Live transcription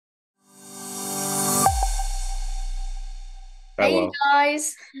Oh Hey, you well.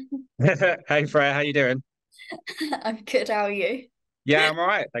 guys. Hey Freya, how you doing? I'm good. How are you? Yeah, I'm all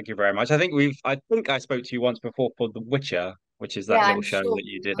right. Thank you very much. I think I spoke to you once before for The Witcher, which is Yeah, that little I'm show sure that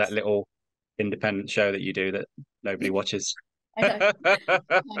you you did, that must. little independent show that you do that nobody watches. I know.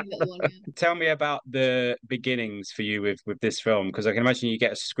 Tiny little one, yeah. Tell me about the beginnings for you with this film, because I can imagine you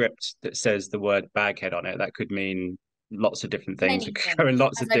get a script that says the word baghead on it. That could mean lots of different things. It Many could go in things,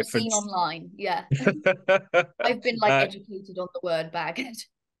 lots as of I've different. seen online. Yeah. I've been like Uh, educated on the word Baghead.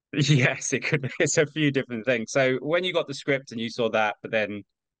 Yes, it could be. It's a few different things. So when you got the script and you saw that, but then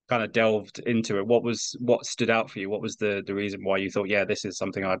kind of delved into it, what stood out for you? What was the reason why you thought, yeah, this is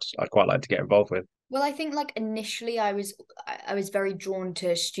something I'd quite like to get involved with? Well, I think like initially I was very drawn to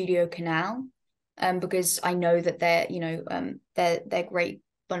Studiocanal, because I know that they're great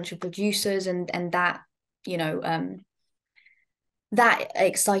bunch of producers and that you know that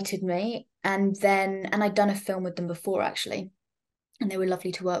excited me. And I'd done a film with them before actually, and they were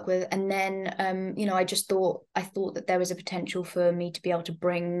lovely to work with. And then, I thought that there was a potential for me to be able to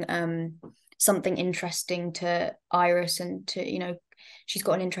bring something interesting to Iris, and she's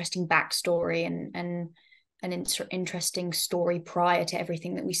got an interesting backstory and an interesting story prior to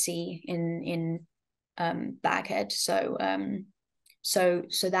everything that we see in Baghead. So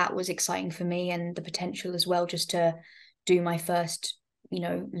that was exciting for me, and the potential as well, just to do my first,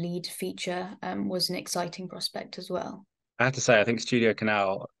 lead feature, was an exciting prospect as well. I have to say, I think Studio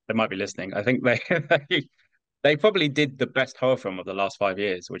Canal, they might be listening. I think they they probably did the best horror film of the last 5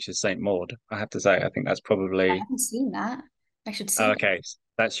 years, which is Saint Maud. I have to say, I think that's I probably haven't seen that. I should see that. okay.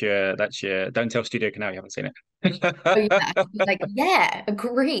 That's your. Don't tell Studio Canal you haven't seen Oh yeah, I it. should be like, yeah,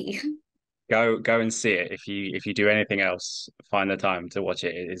 agree. Go and see it. If you do anything else, find the time to watch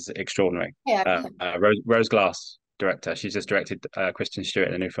it. It is extraordinary. Yeah, I will. Rose Glass, director. She's just directed Kristen Stewart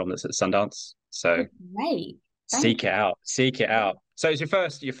in a new film that's at Sundance. So Oh, great. Thank seek it out. Seek it you. out. So it's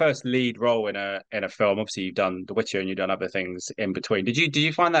your first lead role in a film. Obviously, you've done The Witcher and you've done other things in between. Did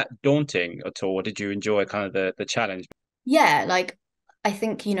you find that daunting at all, or did you enjoy kind of the challenge? Yeah, like I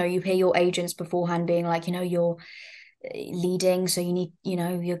think, you hear your agents beforehand being like, you're leading, so you need,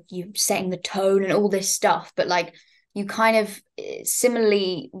 you're setting the tone and all this stuff. But like you kind of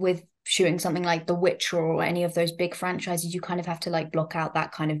similarly with shooting something like The Witcher or any of those big franchises, you kind of have to like block out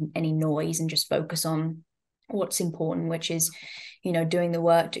that kind of any noise and just focus on what's important, which is, doing the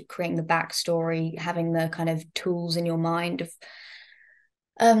work, to creating the backstory, having the kind of tools in your mind of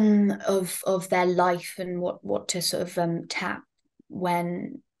their life, and what to sort of tap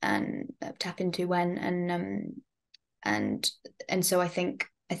when, and tap into when. And so I think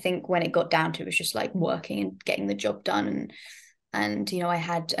when it got down to it was just like working and getting the job done. And I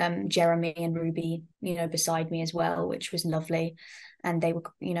had Jeremy and Ruby, beside me as well, which was lovely. And they were,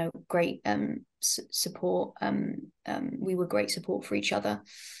 great support. We were great support for each other.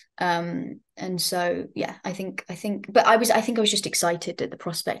 And so yeah, but I think I was just excited at the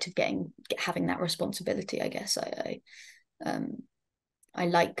prospect of having that responsibility. I guess I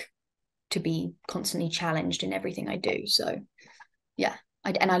like to be constantly challenged in everything I do. So yeah,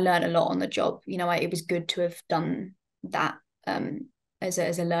 and I learned a lot on the job. It was good to have done that, as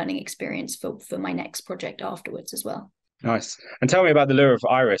a learning experience for my next project afterwards as well. Nice. And tell me about the lure of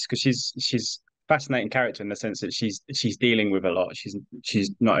Iris, because she's fascinating character in the sense that she's dealing with a lot.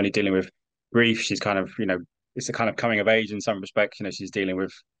 She's not only dealing with grief, she's kind of, it's a kind of coming of age in some respects. She's dealing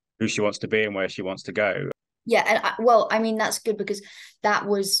with who she wants to be and where she wants to go. Yeah, and well, I mean that's good because that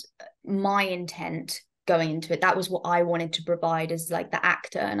was my intent going into it. That was what I wanted to provide as like the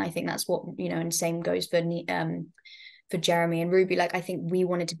actor, and I think that's what, and same goes for Jeremy and Ruby. Like I think we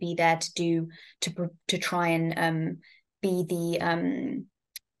wanted to be there to try and be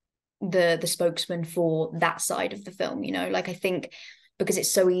the spokesman for that side of the film. Like I think because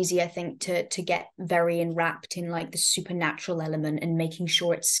it's so easy, I think, to get very enwrapped in like the supernatural element and making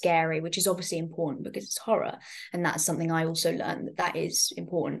sure it's scary, which is obviously important because it's horror, and that's something I also learned, that is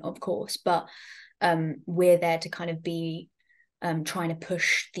important, of course. But we're there to kind of be trying to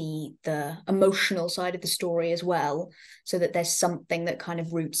push the emotional side of the story as well, so that there's something that kind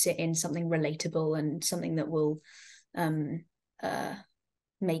of roots it in something relatable and something that will um, uh,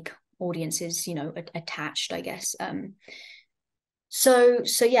 make audiences, attached, I guess. So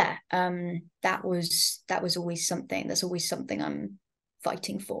yeah, that was always something. That's always something I'm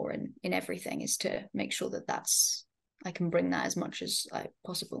fighting for in everything, is to make sure that I can bring that as much as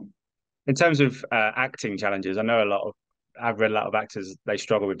possible. In terms of acting challenges, I've read a lot of actors, they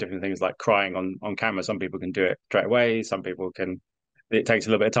struggle with different things like crying on camera. Some people can do it straight away. Some people can, it takes a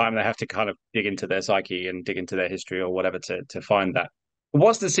little bit of time. They have to kind of dig into their psyche and dig into their history or whatever to find that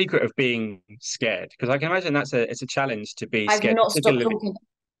What's the secret of being scared? Because I can imagine it's a challenge to be I've scared, not stopped particularly. talking.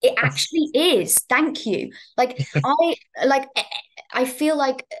 It actually is. Thank you. Like I feel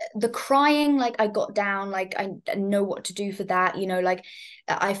like the crying, like I got down, like I know what to do for that, like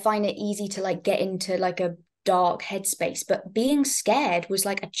I find it easy to like get into like a dark headspace, but being scared was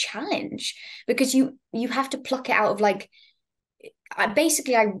like a challenge because you have to pluck it out of like I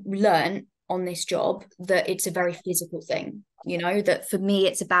learned on this job that it's a very physical thing, that for me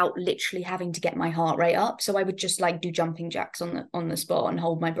it's about literally having to get my heart rate up. So I would just like do jumping jacks on the spot and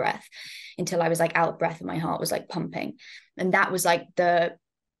hold my breath until I was like out of breath and my heart was like pumping. And that was like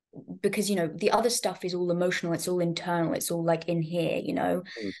because the other stuff is all emotional, it's all internal, it's all like in here,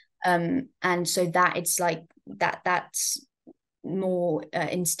 Mm. and so that it's like that's more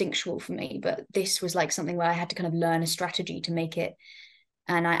instinctual for me, but this was like something where I had to kind of learn a strategy to make it,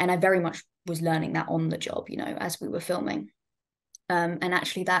 and I very much was learning that on the job, as we were filming, and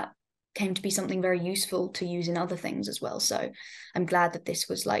actually that came to be something very useful to use in other things as well. So I'm glad that this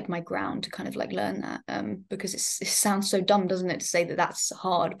was like my ground to kind of like learn that, because it sounds so dumb, doesn't it, to say that that's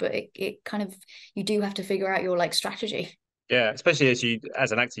hard, but it kind of, you do have to figure out your like strategy. Yeah, especially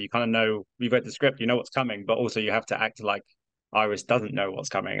as an actor, you kind of know you've read the script, you know what's coming, but also you have to act like Iris doesn't know what's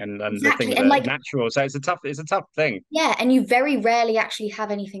coming, and the Exactly. things And are like, natural. So it's a tough thing. yeah, and you very rarely actually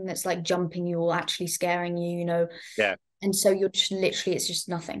have anything that's like jumping you or actually scaring you, Yeah, and so you're just literally, it's just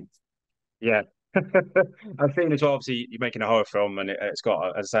nothing. yeah. I've seen as well. Obviously, you're making a horror film, and it's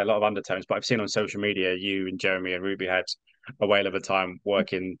got, as I say, a lot of undertones. But I've seen on social media you and Jeremy and Ruby had a whale of a time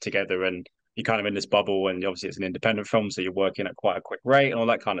working together, and you're kind of in this bubble. And obviously, it's an independent film, so you're working at quite a quick rate and all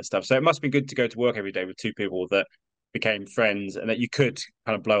that kind of stuff. So it must be good to go to work every day with two people that became friends, and that you could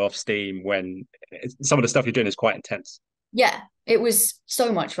kind of blow off steam when some of the stuff you're doing is quite intense. Yeah, it was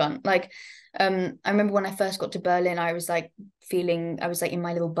so much fun. Like, I remember when I first got to Berlin, I was like I was like in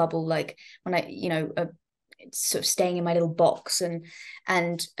my little bubble, like when I, sort of staying in my little box, and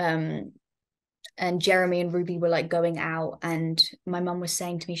and Jeremy and Ruby were like going out, and my mum was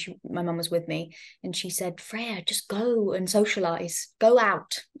saying to me, my mum was with me, and she said, Freya, just go and socialize, go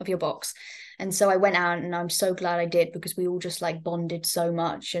out of your box. And so I went out, and I'm so glad I did, because we all just like bonded so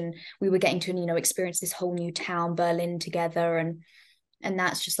much, and we were getting to, experience this whole new town, Berlin, together, and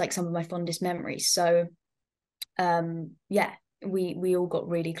that's just like some of my fondest memories. So yeah, we all got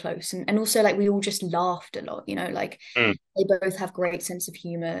really close, and also like we all just laughed a lot, like Mm. they both have great sense of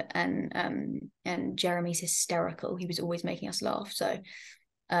humor, and Jeremy's hysterical, he was always making us laugh. So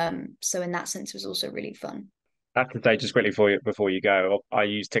so in that sense it was also really fun. I have to say, just quickly before you go, I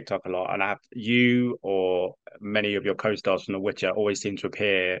use TikTok a lot, and I have you or many of your co-stars from The Witcher always seem to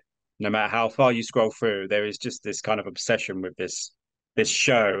appear. No matter how far you scroll through, there is just this kind of obsession with this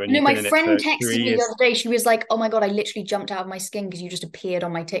show, and you've My been in it friend for texted three me the years. other day, she was like, oh my god, I literally jumped out of my skin because you just appeared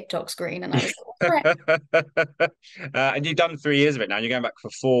on my TikTok screen, and I was like, And you've done 3 years of it now. You're going back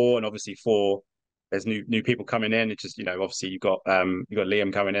for four, and obviously four. There's new people coming in. It's just obviously you've got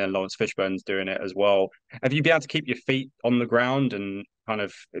Liam coming in, and Lawrence Fishburne's doing it as well. Have you been able to keep your feet on the ground and kind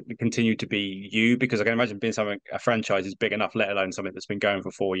of continue to be you? Because I can imagine being something a franchise is big enough, let alone something that's been going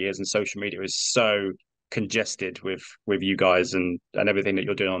for 4 years, and social media is so congested with you guys and everything that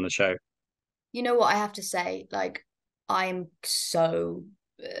you're doing on the show. you know what I have to say, like I'm so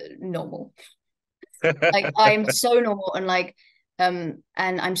normal. Like I'm so normal, and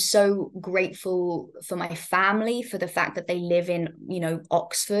I'm so grateful for my family, for the fact that they live in,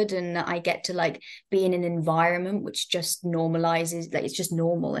 Oxford, and that I get to like be in an environment which just normalizes, like it's just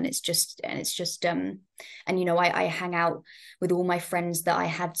normal, and and I hang out with all my friends that I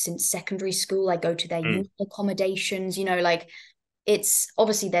had since secondary school. I go to their Mm, youth accommodations, like it's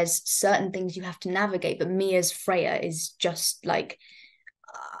obviously there's certain things you have to navigate, but me as Freya is just like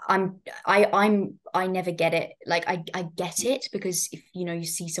I never get it. Like I get it, because if you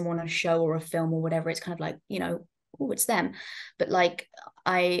see someone on a show or a film or whatever, it's kind of like, oh, it's them. But like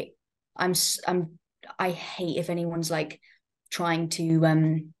I I'm I'm I hate if anyone's like trying to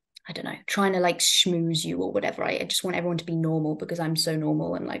I don't know, trying to like schmooze you or whatever. I just want everyone to be normal, because I'm so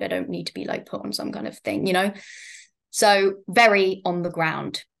normal, and like I don't need to be like put on some kind of thing. So very on the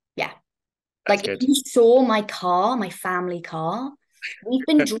ground. Yeah. that's Like if good. you saw my car, my family car, we've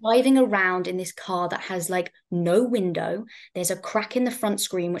been driving around in this car that has like no window. There's a crack in the front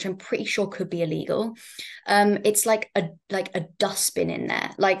screen, which I'm pretty sure could be illegal. It's like a dustbin in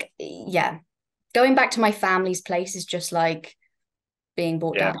there. Like, yeah. Going back to my family's place is just like being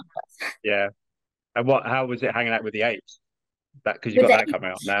brought Yeah, down yeah. And how was it hanging out with the apes? That because you with got that it. coming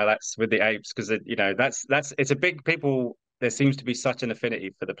up now. That's with the apes because that's it's a big people. There seems to be such an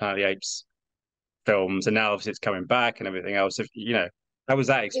affinity for the Planet of the Apes films, and now obviously it's coming back and everything else. If How was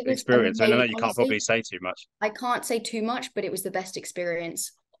that It was experience? I mean, I know amazing. you can't Honestly, probably say too much. I can't say too much, but it was the best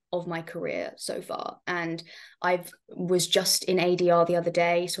experience of my career so far. And I was just in ADR the other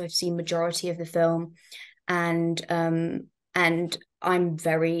day, so I've seen majority of the film, and I'm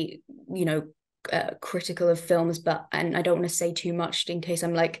very, critical of films, and I don't want to say too much in case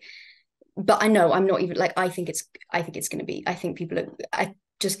I'm like, but I know I'm not even like, I think it's going to be, I think I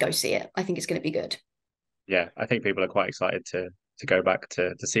just go see it. I think it's going to be good. Yeah, I think people are quite excited to go back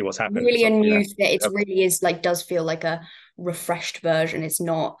to see what's happened because Really a obviously, new it really is like, does feel like a refreshed version. It's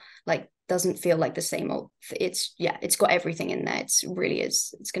not like, doesn't feel like the same old. It's got everything in there. It's really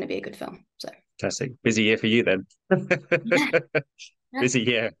is. It's going to be a good film. So fantastic. Busy year for you then. yeah. Busy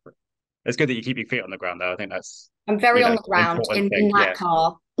year. It's good that you keep your feet on the ground though. I think that's, I'm very on the ground important in thing. that Yeah.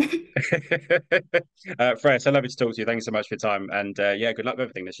 car. Freya, so lovely to talk to you. Thank you so much for your time. And yeah, good luck with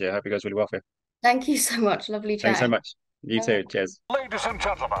everything this year. I hope it goes really well for you. Thank you so much. Lovely Thanks so chatting. much. You too. Cheers. Ladies and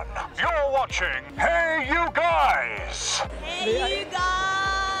gentlemen, you're watching Hey You Guys! Hey, you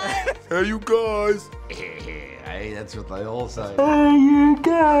guys! Hey, you guys! Hey, that's what they all say. Hey You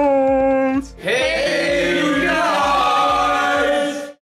Guys!